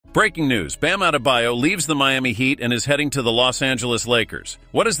Breaking news, Bam Adebayo leaves the Miami Heat and is heading to the Los Angeles Lakers.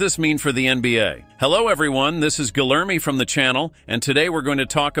 What does this mean for the NBA? Hello everyone, this is Guilherme from the channel, and today we're going to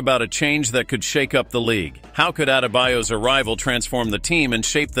talk about a change that could shake up the league. How could Adebayo's arrival transform the team and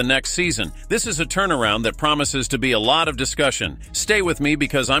shape the next season? This is a turnaround that promises to be a lot of discussion. Stay with me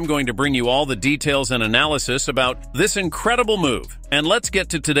because I'm going to bring you all the details and analysis about this incredible move. And let's get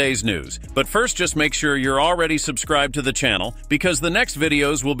to today's news. But first, just make sure you're already subscribed to the channel because the next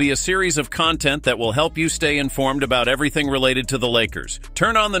videos will be a series of content that will help you stay informed about everything related to the Lakers.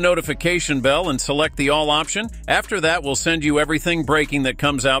 Turn on the notification bell and select the all option. After that, we'll send you everything breaking that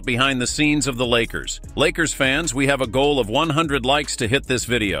comes out behind the scenes of the Lakers. Lakers fans, we have a goal of 100 likes to hit this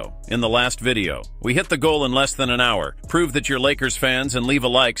video. In the last video, we hit the goal in less than an hour. Prove that you're Lakers fans and leave a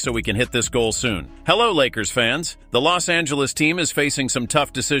like so we can hit this goal soon. Hello, Lakers fans. The Los Angeles team is facing some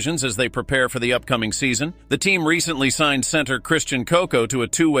tough decisions as they prepare for the upcoming season. The team recently signed center Christian Coco to a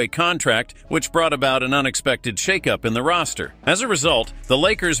two-way contract, which brought about an unexpected shakeup in the roster. As a result, the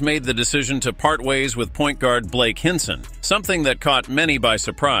Lakers made the decision to part ways with point guard Blake Hinson, something that caught many by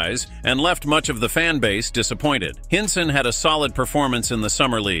surprise and left much of the fan base disappointed. Hinson had a solid performance in the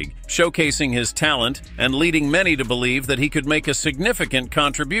Summer League, showcasing his talent and leading many to believe that he could make a significant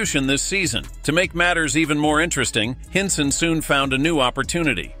contribution this season. To make matters even more interesting, Hinson soon found a new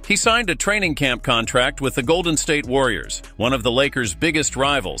opportunity. He signed a training camp contract with the Golden State Warriors, one of the Lakers' biggest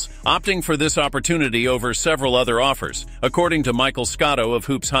rivals, opting for this opportunity over several other offers, according to Michael Scotto of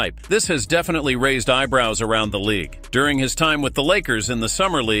Hoops Hype. This has definitely raised eyebrows around the league. During his time with the Lakers in the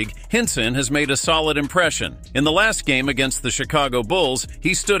Summer League, Hinson has made a solid impression. In the last game against the Chicago Bulls,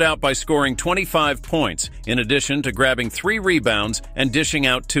 he stood out by scoring 25 points, in addition to grabbing 3 rebounds and dishing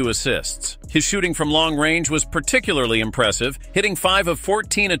out 2 assists. His shooting from long range was particularly impressive, hitting 5 of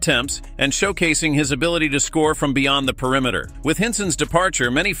 14 attempts and showcasing his ability to score from beyond the perimeter. With Hinson's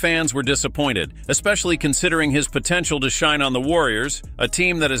departure, many fans were disappointed, especially considering his potential to shine on the Warriors, a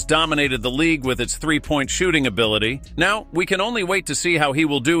team that has dominated the league with its three-point shooting ability. Now, we can only wait to see how he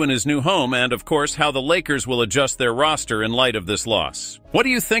will do in his new home and, of course, how the Lakers will adjust their roster in light of this loss. What do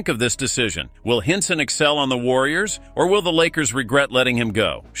you think of this decision? Will Hinson excel on the Warriors, or will the Lakers regret letting him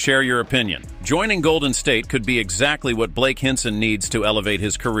go? Share your opinion. Joining Golden State could be exactly what Blake Hinson needs to elevate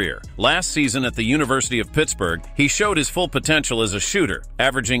his career. Last season at the University of Pittsburgh, he showed his full potential as a shooter,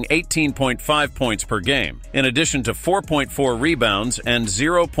 averaging 18.5 points per game, in addition to 4.4 rebounds and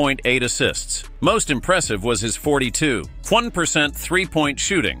 0.8 assists. Most impressive was his 42.1% three-point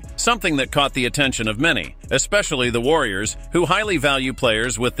shooting, something that caught the attention of many, especially the Warriors, who highly value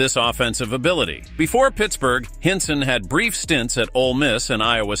players with this offensive ability. Before Pittsburgh, Hinson had brief stints at Ole Miss and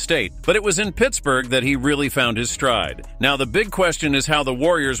Iowa State, but it was in Pittsburgh that he really found his stride. Now the big question is how the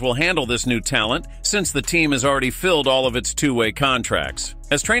Warriors will handle this new talent, since the team has already filled all of its two-way contracts.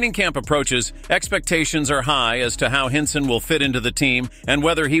 As training camp approaches, expectations are high as to how Hinson will fit into the team and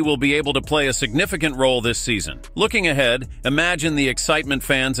whether he will be able to play a significant role this season. Looking ahead, imagine the excitement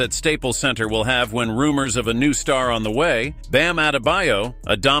fans at Staples Center will have when rumors of a new star on the way. Bam Adebayo,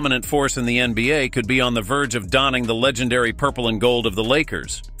 a dominant force in the NBA, could be on the verge of donning the legendary purple and gold of the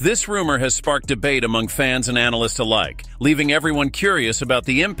Lakers. This rumor has sparked debate among fans and analysts alike, leaving everyone curious about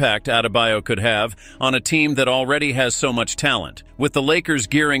the impact Adebayo could have on a team that already has so much talent. With the Lakers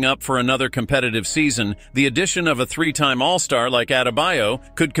gearing up for another competitive season, the addition of a 3-time All-Star like Adebayo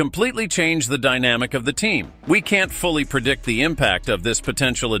could completely change the dynamic of the team. We can't fully predict the impact of this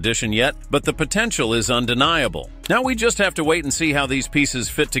potential addition yet, but the potential is undeniable. Now we just have to wait and see how these pieces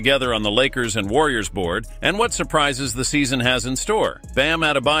fit together on the Lakers and Warriors board and what surprises the season has in store. Bam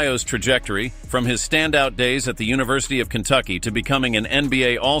Adebayo's trajectory, from his standout days at the University of Kentucky to becoming an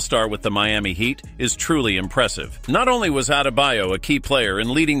NBA All-Star with the Miami Heat, is truly impressive. Not only was Adebayo a key player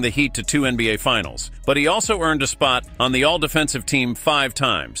in leading the Heat to 2 NBA Finals, but he also earned a spot on the All-Defensive Team 5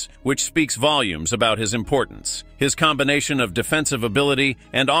 times, which speaks volumes about his importance. His combination of defensive ability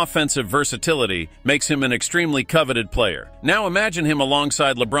and offensive versatility makes him an extremely coveted player. Now imagine him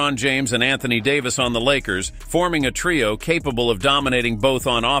alongside LeBron James and Anthony Davis on the Lakers, forming a trio capable of dominating both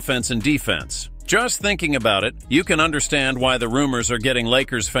on offense and defense. Just thinking about it, you can understand why the rumors are getting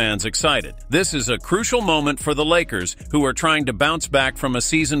Lakers fans excited. This is a crucial moment for the Lakers, who are trying to bounce back from a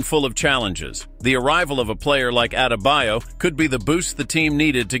season full of challenges. The arrival of a player like Adebayo could be the boost the team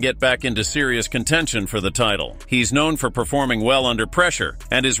needed to get back into serious contention for the title. He's known for performing well under pressure,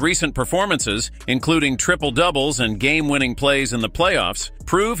 and his recent performances, including triple-doubles and game-winning plays in the playoffs,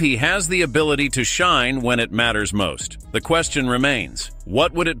 prove he has the ability to shine when it matters most. The question remains,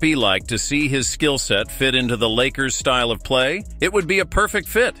 what would it be like to see his skill set fit into the Lakers' style of play? It would be a perfect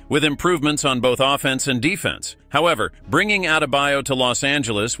fit, with improvements on both offense and defense. However, bringing Adebayo to Los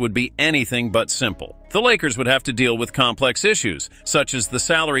Angeles would be anything but simple. The Lakers would have to deal with complex issues, such as the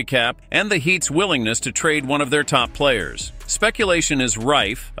salary cap and the Heat's willingness to trade one of their top players. Speculation is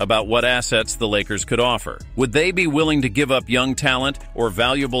rife about what assets the Lakers could offer. Would they be willing to give up young talent or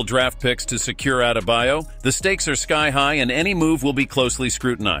valuable draft picks to secure Adebayo? The stakes are sky high and any move will be closely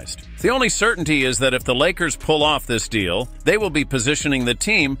scrutinized. The only certainty is that if the Lakers pull off this deal, they will be positioning the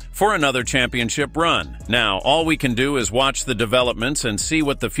team for another championship run. Now, all we can do is watch the developments and see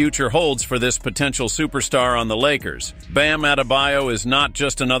what the future holds for this potential superstar on the Lakers. Bam Adebayo is not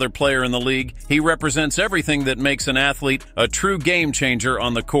just another player in the league. He represents everything that makes an athlete a true game changer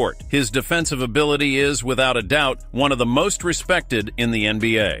on the court. His defensive ability is, without a doubt, one of the most respected in the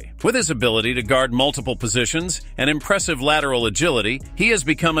NBA. With his ability to guard multiple positions and impressive lateral agility, he has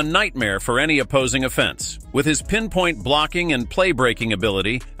become a nightmare for any opposing offense. With his pinpoint blocking and play-breaking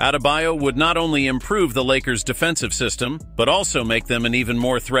ability, Adebayo would not only improve the Lakers' defensive system, but also make them an even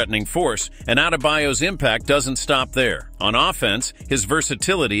more threatening force, and Adebayo's impact doesn't stop there. On offense, his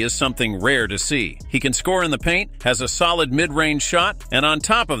versatility is something rare to see. He can score in the paint, has a solid mid-range shot, and on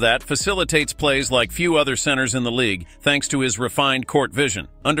top of that, facilitates plays like few other centers in the league, thanks to his refined court vision.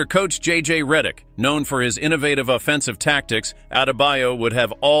 Under coach J.J. Redick, known for his innovative offensive tactics, Adebayo would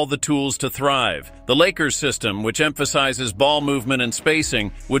have all the tools to thrive. The Lakers system, which emphasizes ball movement and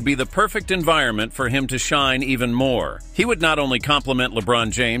spacing, would be the perfect environment for him to shine even more. He would not only complement LeBron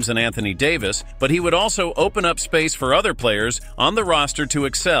James and Anthony Davis, but he would also open up space for other players on the roster to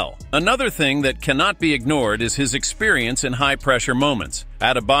excel. Another thing that cannot be ignored is his experience in high-pressure moments.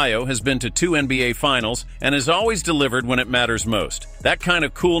 Adebayo has been to 2 NBA Finals and has always delivered when it matters most. That kind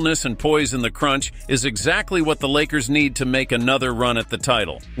of coolness and poise in the crunch is exactly what the Lakers need to make another run at the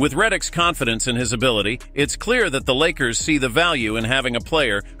title. With Redick's confidence in his ability, it's clear that the Lakers see the value in having a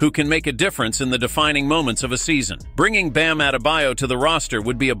player who can make a difference in the defining moments of a season. Bringing Bam Adebayo to the roster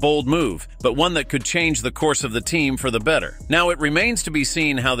would be a bold move, but one that could change the course of the team for the better. Now, it remains to be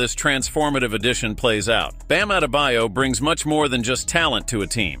seen how this transformative addition plays out. Bam Adebayo brings much more than just talent to a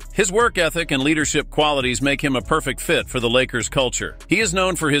team. His work ethic and leadership qualities make him a perfect fit for the Lakers culture. He is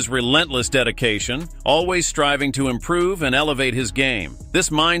known for his relentless dedication, always striving to improve and elevate his game. This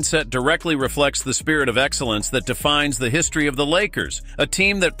mindset directly reflects the spirit of excellence that defines the history of the Lakers, a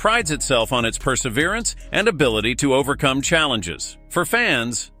team that prides itself on its perseverance and ability to overcome challenges. For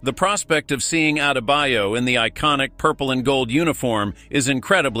fans, the prospect of seeing Adebayo in the iconic purple and gold uniform is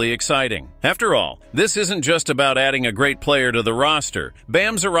incredibly exciting. After all, this isn't just about adding a great player to the roster.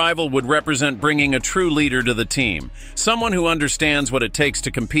 Bam's arrival would represent bringing a true leader to the team, someone who understands what it takes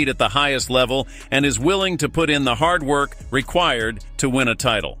to compete at the highest level and is willing to put in the hard work required to win a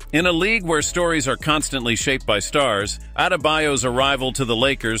title. In a league where stories are constantly shaped by stars, Adebayo's arrival to the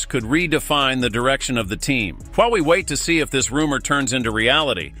Lakers could redefine the direction of the team. While we wait to see if this rumor turns into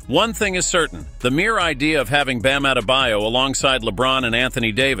reality, one thing is certain: the mere idea of having Bam Adebayo alongside LeBron and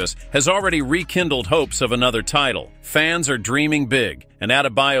Anthony Davis has already rekindled hopes of another title. Fans are dreaming big, and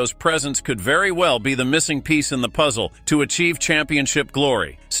Adebayo's presence could very well be the missing piece in the puzzle to achieve championship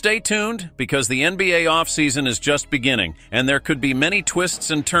glory. Stay tuned, because the NBA offseason is just beginning, and there could be many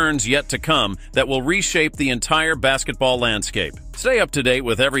twists and turns yet to come that will reshape the entire basketball landscape. Stay up to date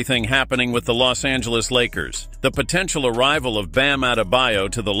with everything happening with the Los Angeles Lakers. The potential arrival of Bam Adebayo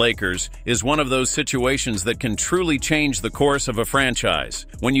to the Lakers is one of those situations that can truly change the course of a franchise.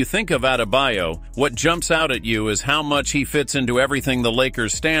 When you think of Adebayo, what jumps out at you is how much he fits into everything the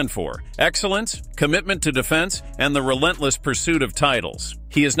Lakers stand for: excellence, commitment to defense, and the relentless pursuit of titles.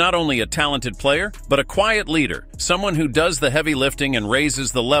 He is not only a talented player, but a quiet leader, someone who does the heavy lifting and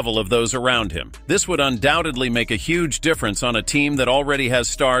raises the level of those around him. This would undoubtedly make a huge difference on a team that already has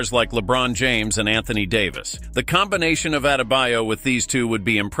stars like LeBron James and Anthony Davis. The combination of Adebayo with these two would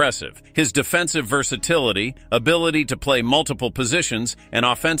be impressive. His defensive versatility, ability to play multiple positions, and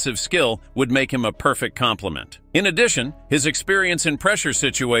offensive skill would make him a perfect complement. In addition, his experience in pressure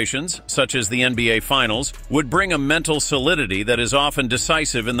situations, such as the NBA Finals, would bring a mental solidity that is often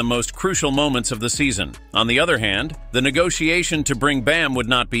decisive in the most crucial moments of the season. On the other hand, the negotiation to bring Bam would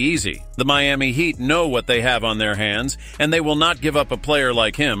not be easy. The Miami Heat know what they have on their hands, and they will not give up a player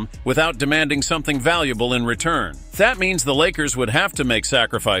like him without demanding something valuable in return. That means the Lakers would have to make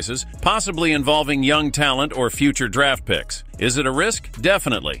sacrifices, possibly involving young talent or future draft picks. Is it a risk?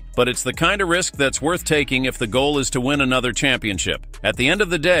 Definitely, but it's the kind of risk that's worth taking if the goal goal is to win another championship. At the end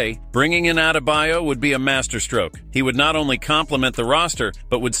of the day, bringing in Adebayo would be a masterstroke. He would not only complement the roster,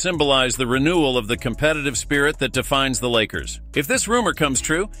 but would symbolize the renewal of the competitive spirit that defines the Lakers. If this rumor comes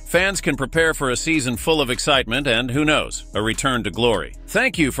true, fans can prepare for a season full of excitement and, who knows, a return to glory.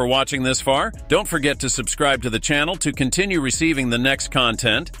 Thank you for watching this far. Don't forget to subscribe to the channel to continue receiving the next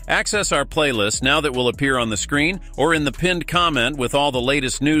content. Access our playlist now that will appear on the screen or in the pinned comment with all the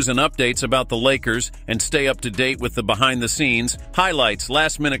latest news and updates about the Lakers, and stay up to date with the behind-the-scenes, highlights,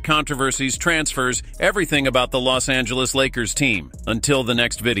 last-minute controversies, transfers, everything about the Los Angeles Lakers team. Until the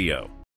next video.